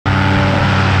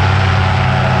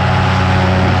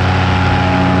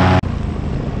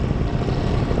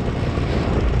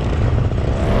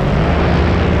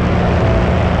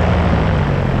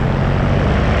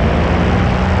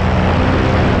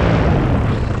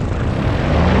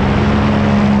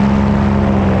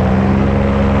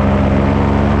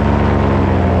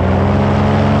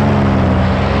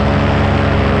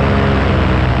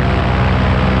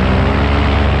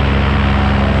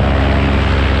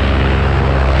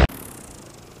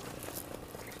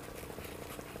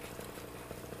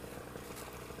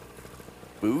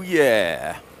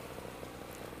Yeah.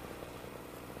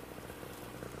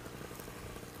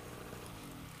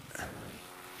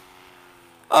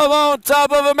 I'm on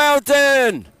top of a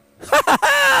mountain.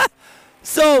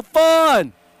 So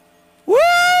fun. Woo!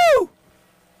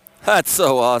 That's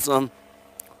so awesome.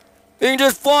 You can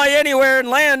just fly anywhere and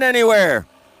land anywhere.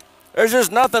 There's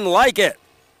just nothing like it.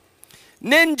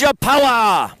 Ninja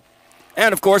power.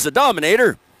 And of course, a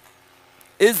Dominator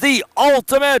is the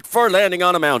ultimate for landing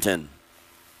on a mountain.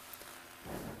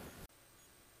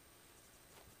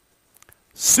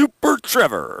 Super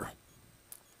Trevor.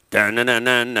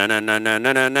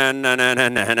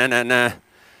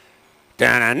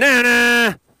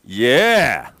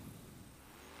 Yeah.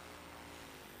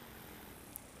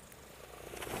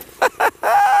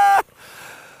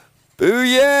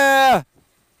 Booyah!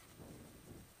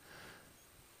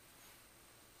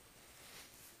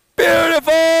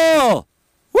 Beautiful!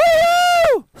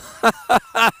 Woo!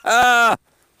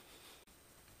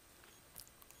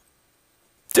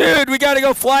 Dude, we gotta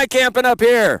go fly camping up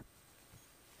here.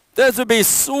 This would be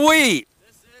sweet.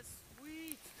 This is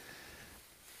sweet.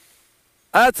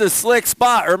 That's a slick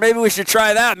spot, or maybe we should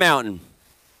try that mountain.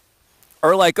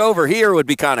 Or like over here would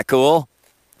be kind of cool.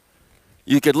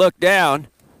 You could look down.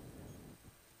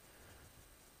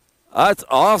 That's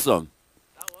awesome.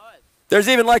 That was. There's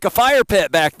even like a fire pit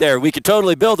back there. We could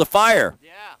totally build a fire.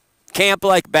 Yeah. Camp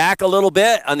like back a little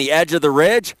bit on the edge of the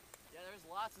ridge. Yeah, there's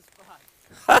lots of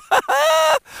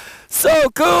spots. So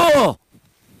cool.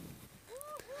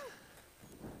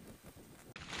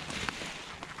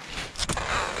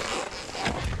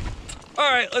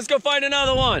 All right, let's go find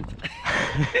another one.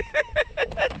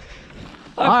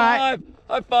 High five.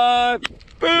 High five.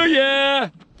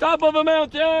 Booyah. Top of a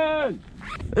mountain.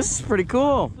 This is pretty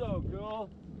cool. So cool.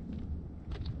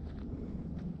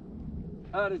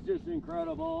 That is just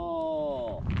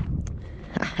incredible.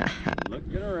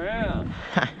 Looking around.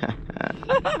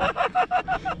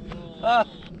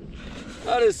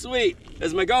 That is sweet.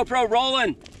 Is my GoPro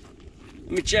rolling?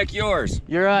 Let me check yours.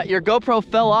 Your GoPro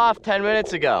fell off 10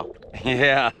 minutes ago.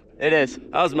 Yeah. It is.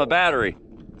 How's my battery?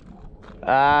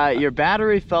 Your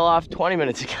battery fell off 20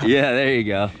 minutes ago. Yeah, there you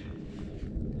go.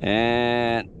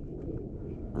 And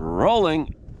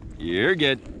rolling. You're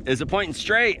good. Is it pointing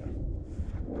straight?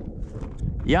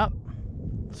 Yep.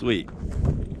 Sweet.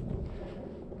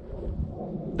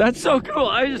 That's so cool.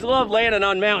 I just love landing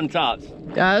on mountaintops.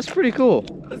 Yeah, that's pretty cool.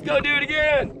 Let's go do it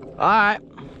again. All right.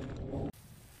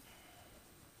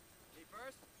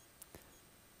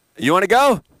 You want to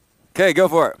go? Okay, go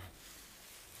for it.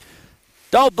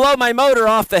 Don't blow my motor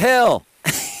off the hill.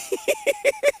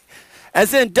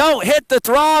 As in, don't hit the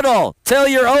throttle till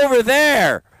you're over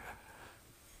there.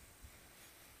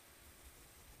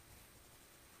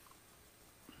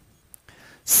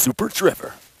 Super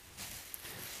Trevor.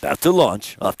 About to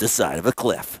launch off the side of a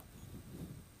cliff.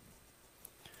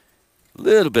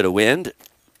 Little bit of wind.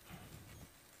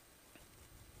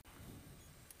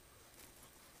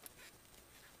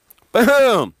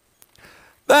 Boom!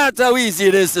 That's how easy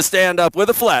it is to stand up with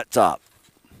a flat top.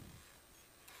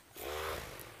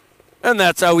 And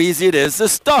that's how easy it is to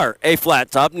start a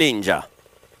flat top Ninja.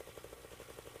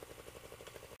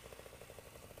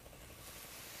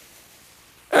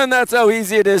 And that's how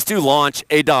easy it is to launch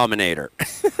a Dominator.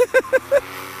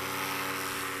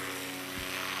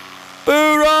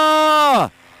 Boorah!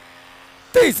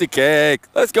 Piece of cake.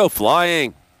 Let's go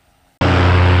flying.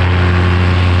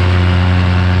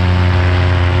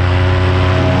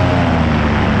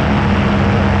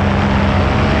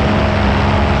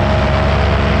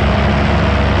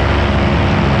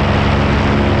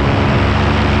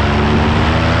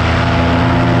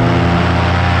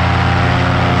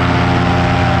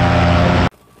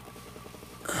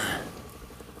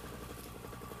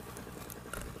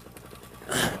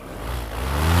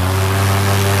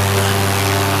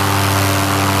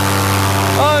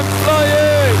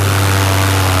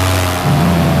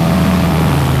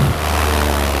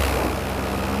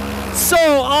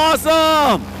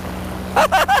 Awesome!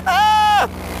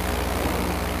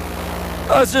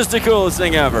 That's just the coolest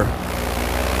thing ever.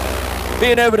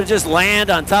 Being able to just land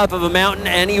on top of a mountain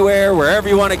anywhere, wherever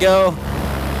you want to go.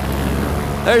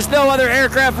 There's no other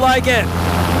aircraft like it.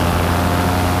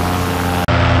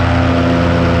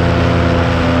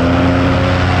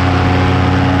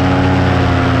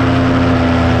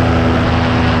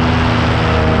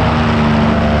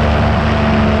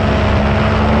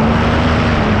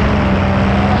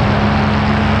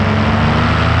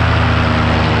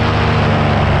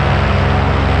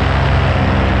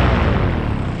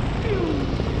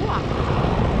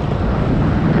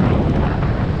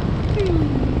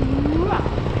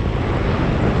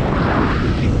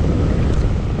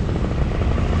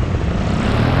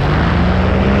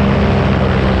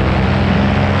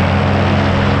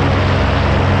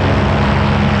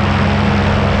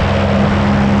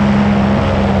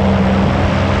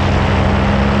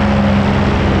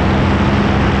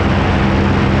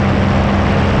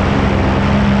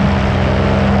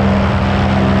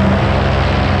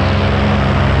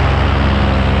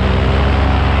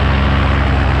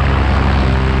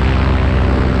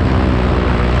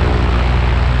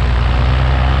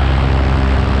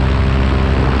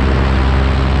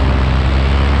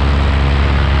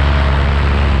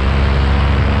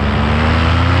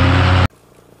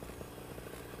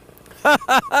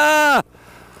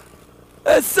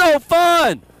 That's so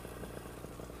fun!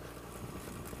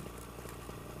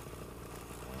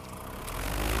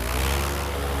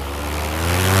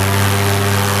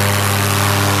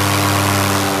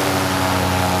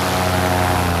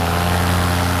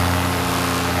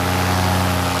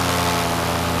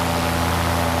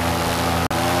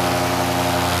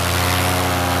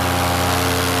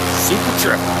 Super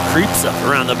truck creeps up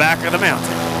around the back of the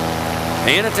mountain,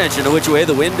 paying attention to which way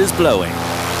the wind is blowing.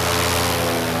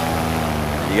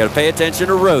 You gotta pay attention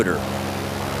to rotor.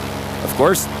 Of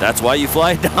course, that's why you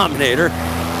fly Dominator.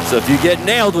 So if you get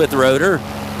nailed with rotor,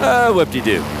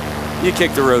 whoop-de-doo. You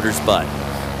kick the rotor's butt.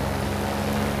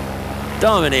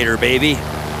 Dominator, baby.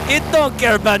 It don't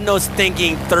care about no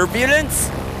stinking turbulence.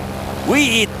 We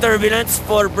eat turbulence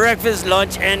for breakfast,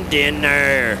 lunch, and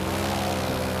dinner.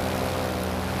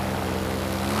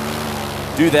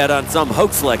 Do that on some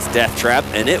Hoaxlex death trap,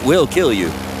 and it will kill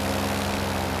you.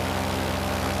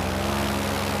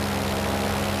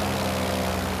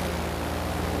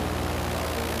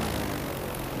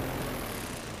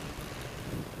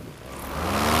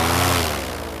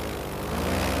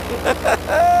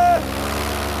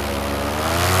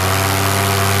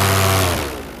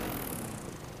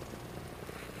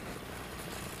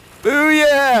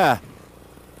 Booyah!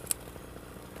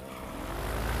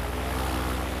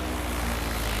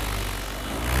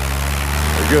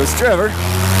 There goes Trevor.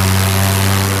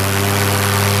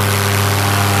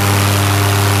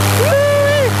 Whee!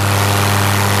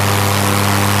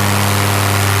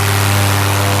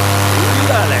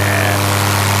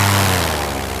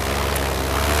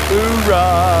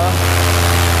 Hoorah!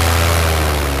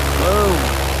 Boom!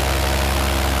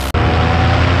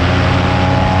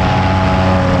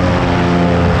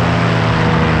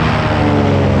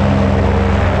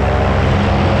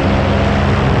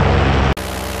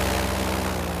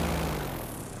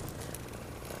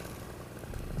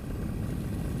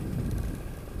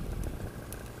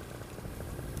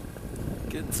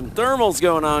 Getting some thermals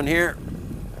going on here.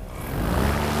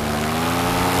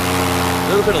 A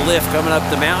little bit of lift coming up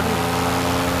the mountain.